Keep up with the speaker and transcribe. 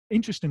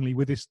interestingly,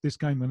 with this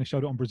game, when they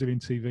showed it on Brazilian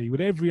TV, with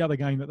every other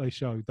game that they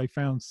showed, they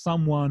found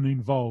someone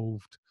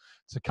involved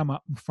to come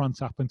up and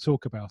front up and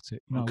talk about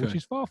it, which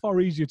is far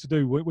easier to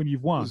do when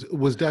you've won.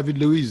 Was David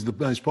Luiz the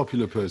most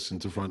popular person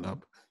to front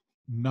up?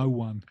 No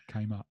one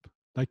came up.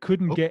 They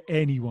couldn't get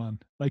anyone.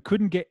 They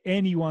couldn't get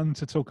anyone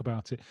to talk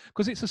about it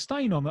because it's a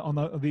stain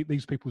on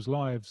these people's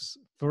lives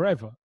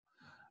forever.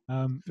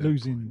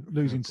 Losing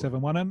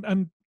 7-1,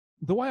 and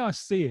the way I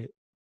see it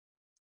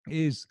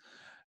is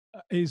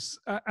as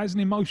an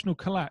emotional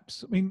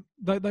collapse. I mean,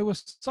 they were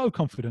so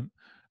confident.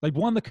 They'd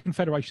won the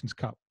Confederations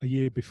Cup a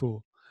year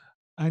before.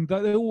 And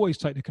they always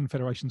take the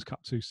Confederations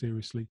Cup too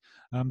seriously.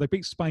 They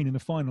beat Spain in the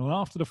final. And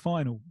after the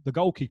final, the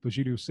goalkeeper,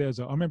 Julio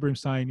Cesar, I remember him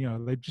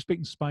saying, they'd just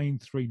beaten Spain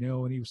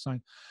 3-0. And he was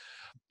saying,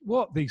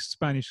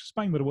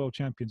 Spain were the world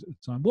champions at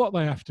the time. What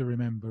they have to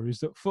remember is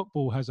that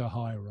football has a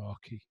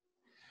hierarchy.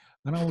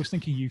 And I was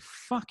thinking, you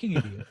fucking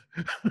idiot.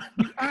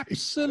 You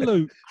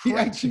absolute He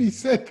actually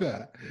said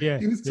that? Yeah.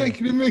 He was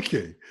taking a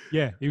mickey?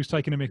 Yeah, he was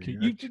taking a mickey.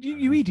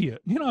 You idiot.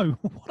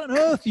 What on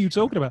earth are you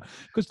talking about?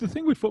 Because the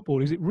thing with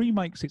football is it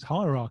remakes its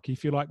hierarchy,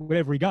 if you like, with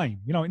every game.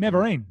 It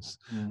never ends.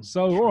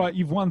 So, all right,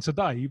 you've won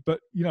today,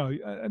 but,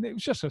 and it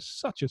was just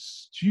such a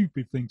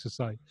stupid thing to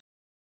say.